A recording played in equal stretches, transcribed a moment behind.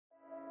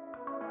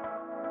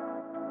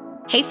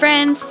Hey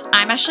friends,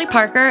 I'm Ashley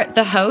Parker,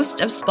 the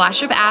host of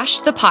Splash of Ash,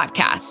 the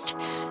podcast.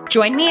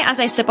 Join me as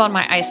I sip on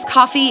my iced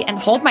coffee and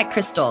hold my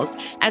crystals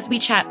as we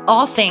chat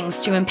all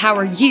things to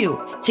empower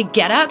you to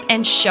get up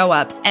and show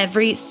up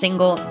every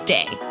single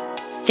day.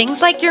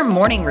 Things like your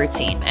morning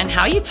routine and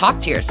how you talk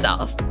to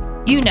yourself.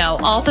 You know,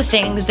 all the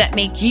things that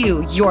make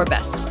you your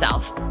best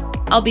self.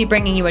 I'll be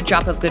bringing you a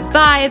drop of good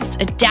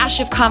vibes, a dash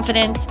of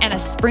confidence, and a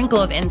sprinkle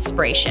of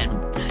inspiration.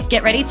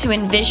 Get ready to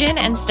envision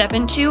and step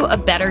into a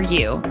better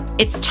you.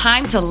 It's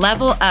time to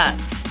level up.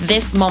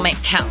 This moment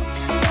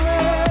counts.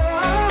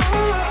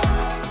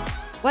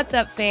 What's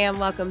up, fam?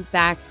 Welcome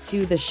back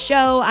to the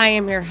show. I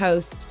am your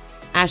host,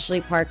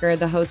 Ashley Parker,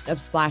 the host of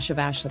Splash of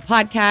Ash, the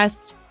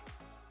podcast.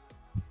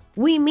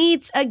 We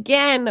meet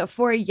again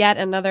for yet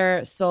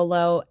another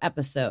solo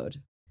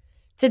episode.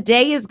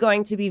 Today is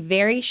going to be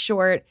very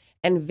short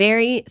and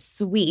very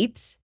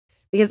sweet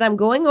because I'm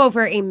going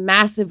over a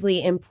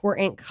massively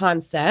important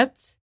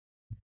concept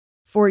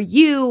for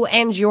you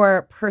and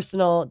your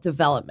personal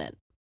development.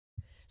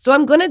 So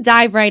I'm going to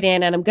dive right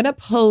in and I'm going to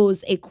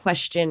pose a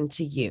question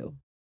to you.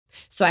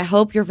 So I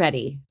hope you're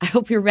ready. I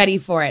hope you're ready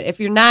for it. If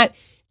you're not,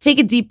 take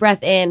a deep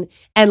breath in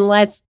and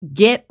let's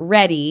get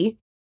ready.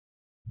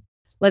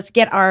 Let's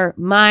get our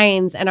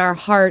minds and our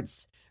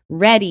hearts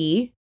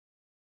ready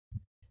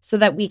so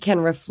that we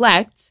can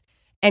reflect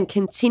and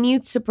continue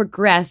to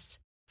progress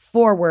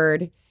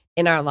forward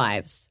in our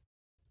lives.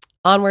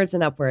 Onwards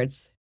and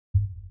upwards.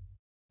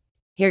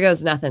 Here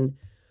goes nothing.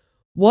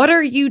 What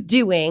are you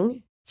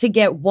doing to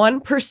get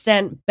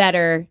 1%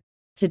 better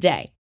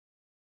today?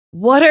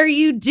 What are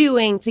you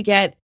doing to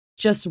get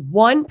just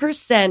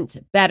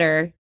 1%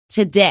 better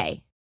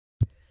today?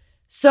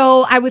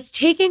 So I was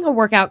taking a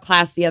workout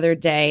class the other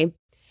day,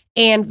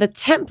 and the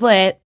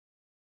template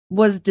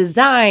was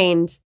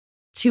designed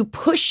to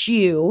push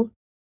you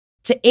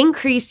to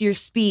increase your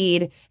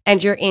speed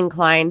and your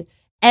incline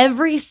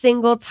every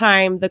single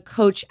time the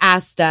coach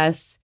asked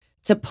us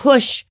to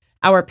push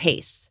our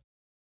pace.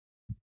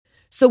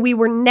 So we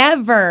were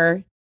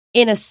never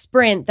in a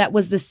sprint that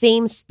was the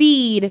same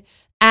speed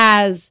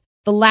as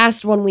the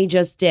last one we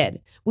just did.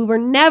 We were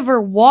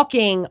never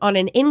walking on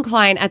an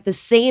incline at the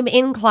same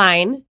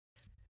incline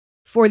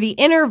for the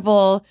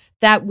interval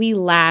that we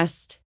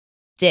last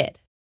did.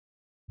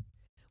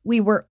 We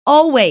were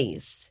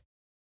always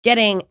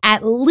getting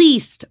at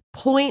least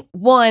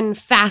 0.1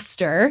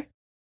 faster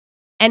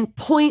and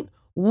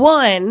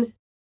 0.1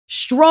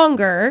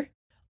 stronger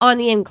on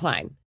the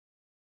incline.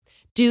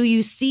 Do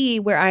you see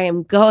where I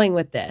am going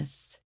with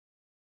this?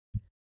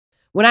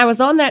 When I was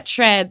on that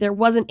tread, there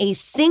wasn't a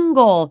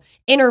single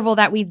interval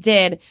that we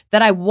did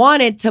that I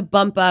wanted to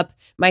bump up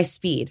my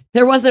speed.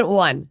 There wasn't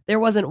one. There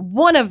wasn't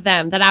one of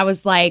them that I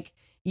was like,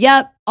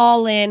 yep,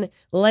 all in,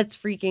 let's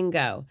freaking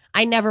go.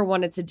 I never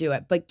wanted to do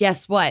it. But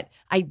guess what?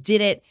 I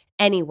did it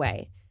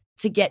anyway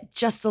to get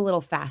just a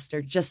little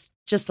faster, just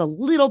a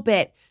little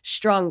bit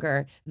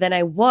stronger than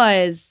I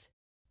was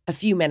a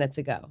few minutes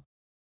ago.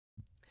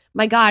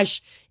 My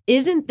gosh,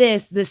 isn't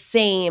this the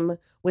same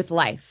with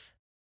life?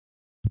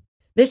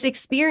 This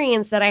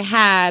experience that I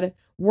had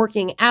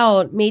working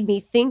out made me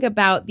think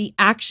about the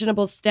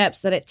actionable steps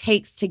that it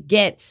takes to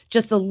get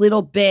just a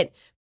little bit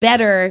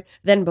better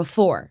than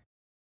before.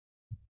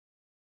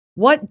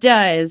 What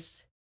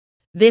does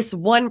this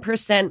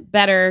 1%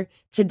 better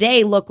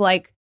today look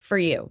like for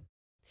you?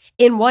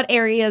 In what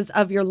areas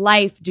of your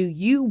life do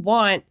you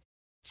want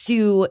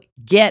to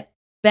get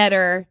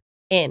better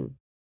in?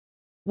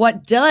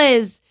 What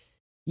does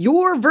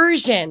your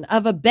version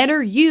of a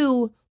better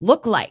you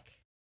look like?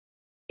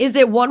 Is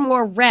it one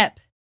more rep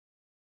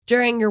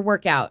during your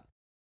workout?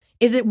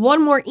 Is it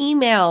one more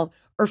email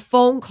or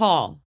phone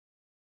call,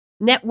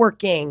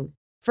 networking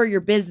for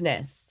your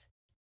business?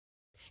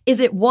 Is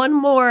it one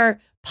more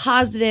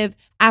positive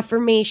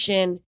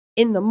affirmation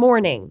in the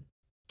morning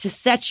to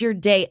set your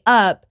day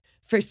up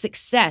for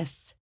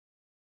success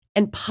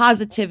and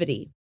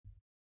positivity?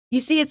 You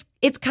see,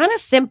 it's kind of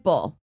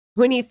simple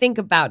when you think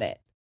about it.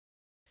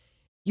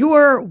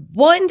 You're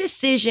one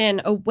decision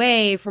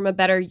away from a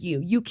better you.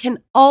 You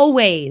can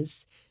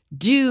always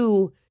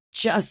do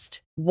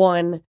just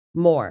one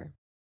more.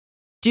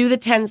 Do the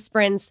 10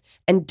 sprints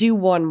and do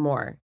one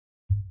more.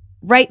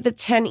 Write the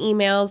 10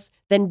 emails,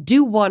 then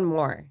do one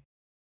more.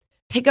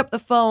 Pick up the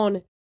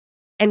phone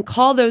and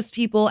call those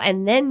people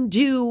and then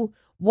do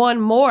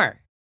one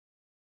more.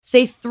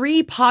 Say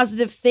 3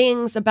 positive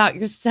things about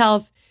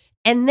yourself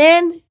and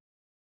then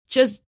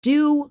just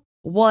do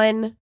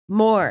one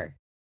more.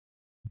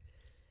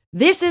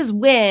 This is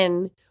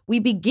when we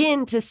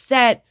begin to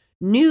set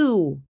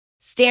new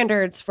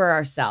standards for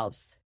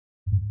ourselves.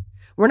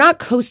 We're not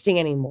coasting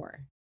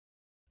anymore.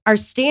 Our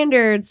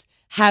standards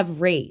have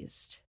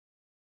raised.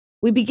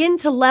 We begin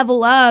to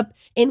level up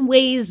in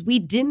ways we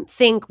didn't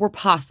think were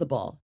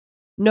possible.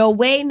 No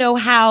way, no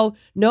how,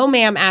 no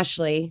ma'am,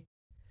 Ashley.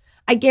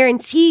 I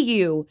guarantee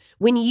you,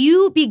 when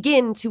you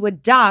begin to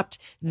adopt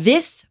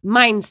this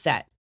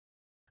mindset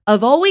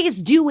of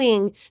always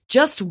doing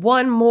just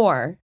one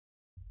more,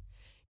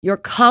 your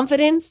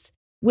confidence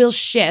will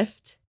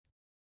shift.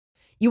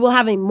 You will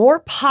have a more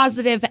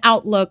positive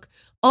outlook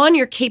on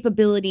your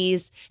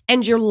capabilities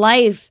and your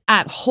life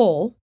at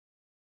whole.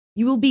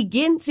 You will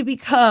begin to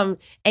become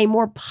a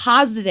more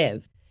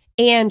positive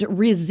and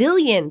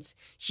resilient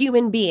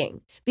human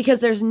being because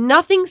there's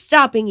nothing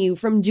stopping you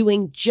from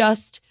doing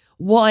just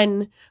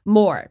one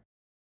more.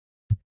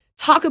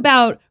 Talk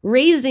about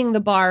raising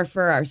the bar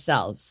for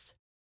ourselves,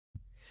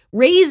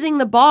 raising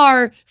the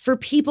bar for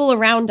people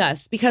around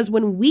us, because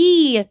when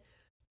we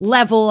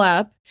level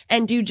up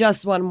and do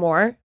just one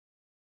more,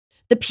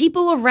 the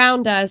people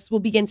around us will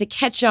begin to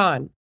catch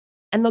on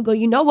and they'll go,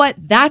 you know what?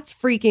 That's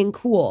freaking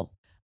cool.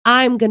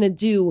 I'm going to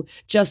do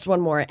just one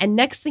more. And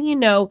next thing you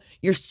know,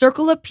 your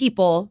circle of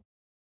people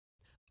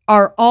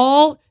are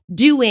all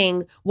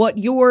doing what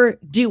you're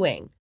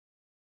doing.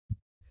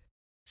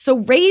 So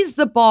raise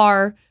the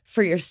bar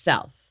for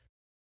yourself.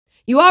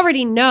 You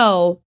already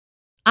know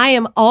I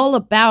am all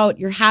about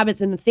your habits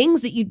and the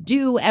things that you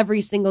do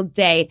every single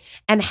day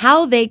and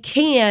how they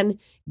can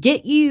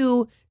get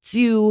you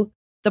to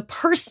the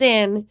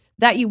person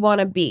that you want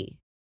to be.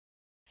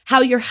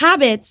 How your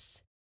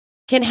habits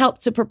can help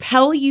to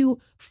propel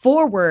you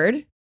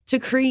forward to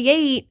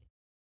create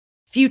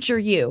future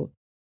you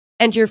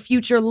and your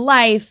future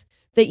life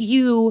that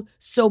you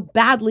so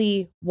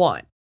badly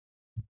want.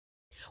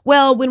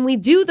 Well, when we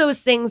do those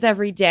things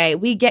every day,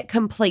 we get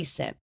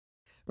complacent,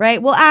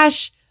 right? Well,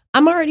 Ash,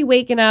 I'm already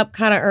waking up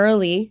kind of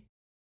early,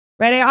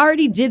 right? I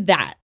already did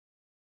that.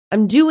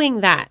 I'm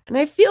doing that, and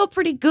I feel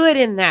pretty good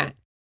in that.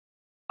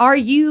 Are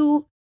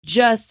you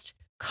just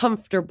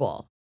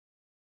comfortable?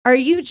 Are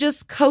you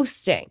just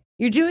coasting?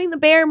 You're doing the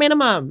bare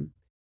minimum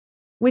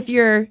with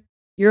your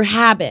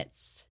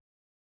habits.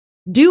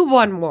 Do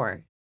one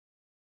more.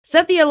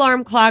 Set the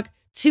alarm clock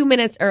 2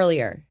 minutes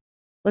earlier.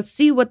 Let's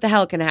see what the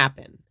hell can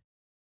happen.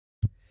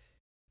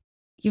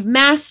 You've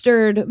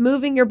mastered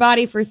moving your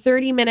body for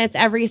 30 minutes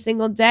every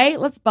single day.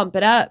 Let's bump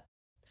it up.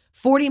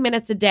 40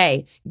 minutes a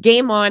day.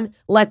 Game on.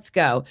 Let's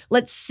go.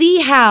 Let's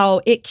see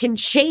how it can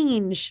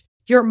change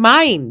your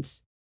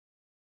mind.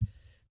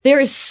 There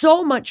is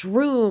so much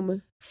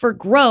room for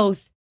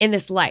growth in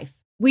this life.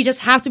 We just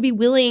have to be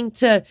willing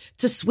to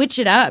switch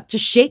it up, to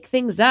shake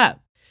things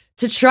up,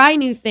 to try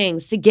new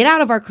things, to get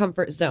out of our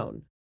comfort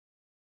zone.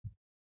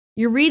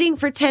 You're reading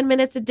for 10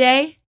 minutes a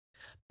day?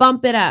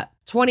 Bump it up.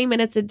 20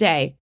 minutes a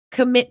day.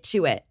 Commit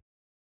to it.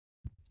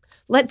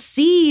 Let's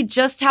see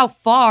just how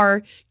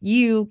far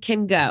you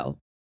can go.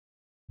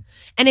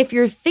 And if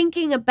you're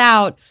thinking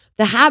about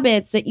the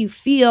habits that you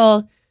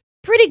feel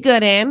pretty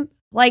good in,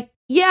 like,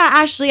 yeah,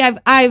 Ashley,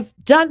 I've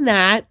done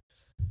that.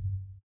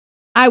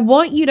 I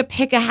want you to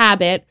pick a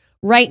habit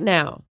right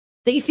now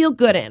that you feel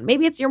good in.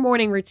 Maybe it's your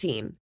morning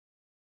routine.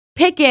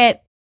 Pick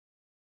it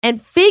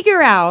and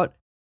figure out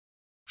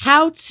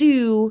how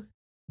to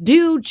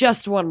do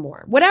just one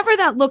more, whatever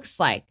that looks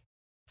like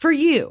for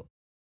you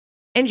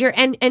and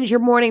your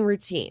morning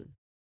routine.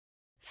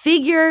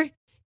 Figure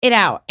it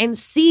out and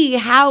see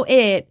how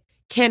it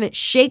can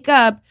shake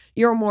up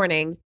your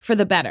morning for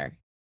the better.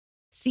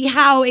 See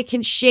how it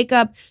can shake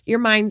up your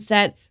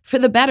mindset for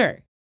the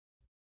better.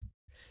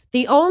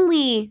 The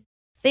only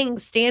thing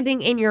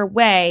standing in your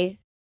way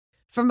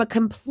from a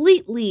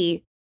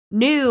completely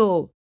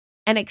new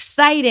and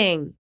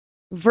exciting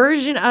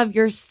version of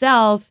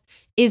yourself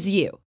is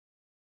you.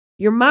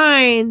 Your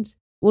mind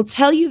will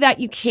tell you that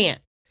you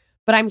can't,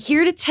 but I'm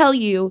here to tell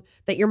you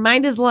that your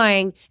mind is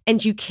lying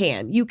and you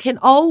can. You can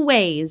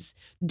always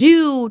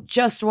do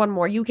just one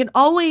more. You can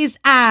always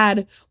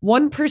add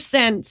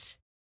 1%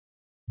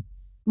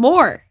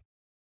 more.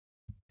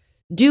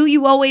 Do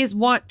you always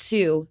want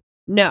to?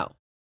 No.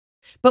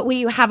 But when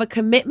you have a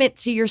commitment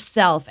to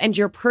yourself and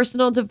your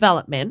personal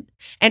development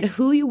and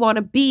who you want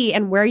to be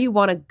and where you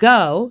want to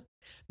go,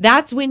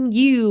 that's when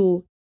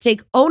you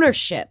take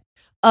ownership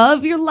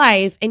of your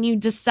life and you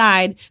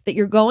decide that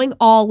you're going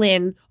all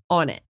in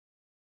on it.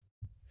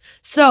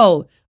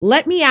 So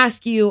let me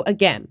ask you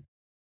again,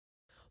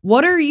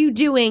 what are you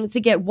doing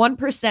to get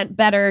 1%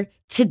 better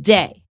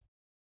today?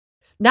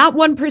 Not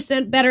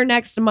 1% better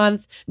next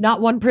month,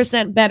 not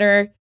 1%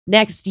 better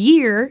next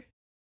year,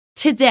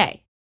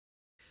 today.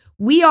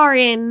 We are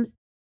in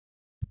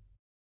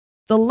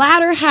the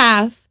latter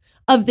half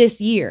of this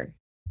year.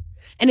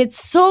 And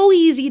it's so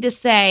easy to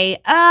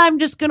say, I'm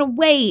just going to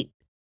wait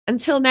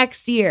until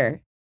next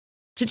year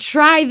to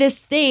try this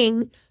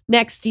thing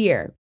next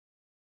year.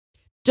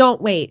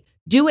 Don't wait.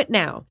 Do it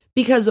now.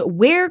 Because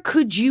where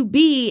could you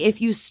be if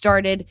you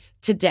started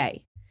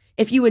today?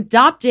 If you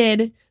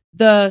adopted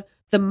the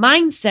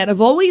mindset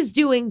of always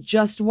doing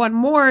just one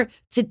more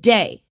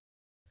today,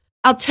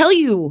 I'll tell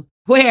you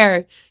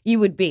where you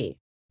would be.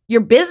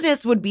 Your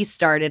business would be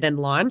started and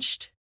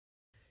launched.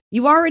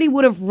 You already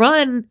would have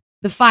run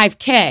the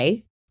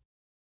 5K.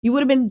 You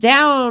would have been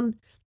down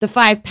the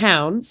 5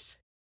 pounds.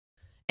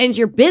 And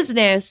your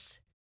business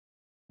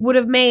would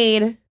have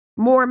made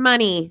more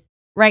money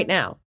right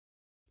now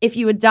if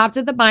you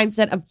adopted the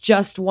mindset of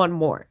just one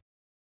more.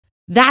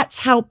 That's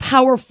how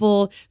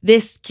powerful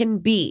this can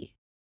be.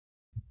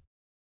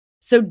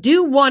 So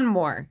do one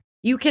more.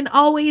 You can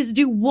always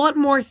do one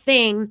more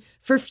thing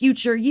for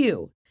future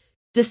you.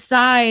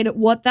 Decide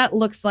what that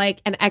looks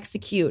like and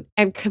execute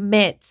and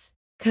commit.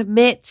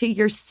 Commit to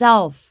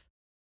yourself.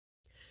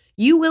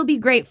 You will be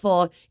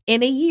grateful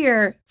in a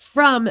year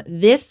from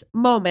this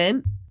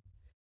moment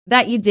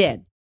that you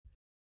did.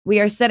 We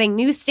are setting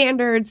new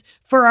standards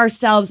for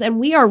ourselves and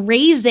we are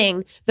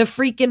raising the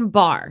freaking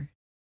bar.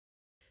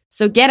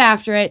 So get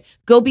after it.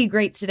 Go be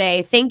great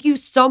today. Thank you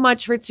so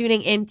much for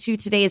tuning into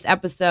today's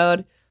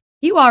episode.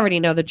 You already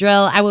know the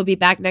drill. I will be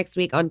back next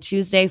week on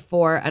Tuesday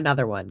for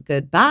another one.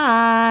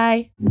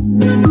 Goodbye.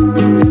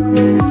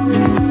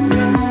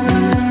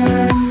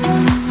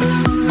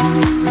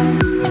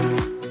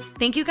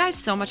 Thank you guys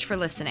so much for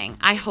listening.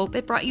 I hope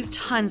it brought you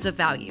tons of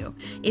value.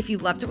 If you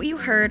loved what you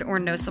heard or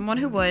know someone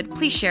who would,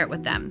 please share it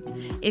with them.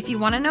 If you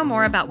want to know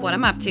more about what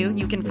I'm up to,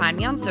 you can find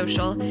me on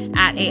social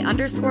at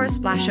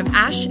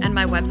 @_splash_of_ash and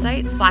my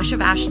website,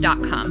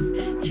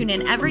 splashofash.com. Tune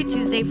in every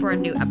Tuesday for a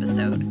new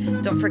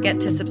episode. Don't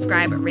forget to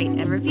subscribe, rate,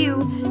 and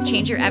review.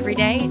 Change your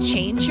everyday,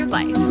 change your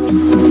life.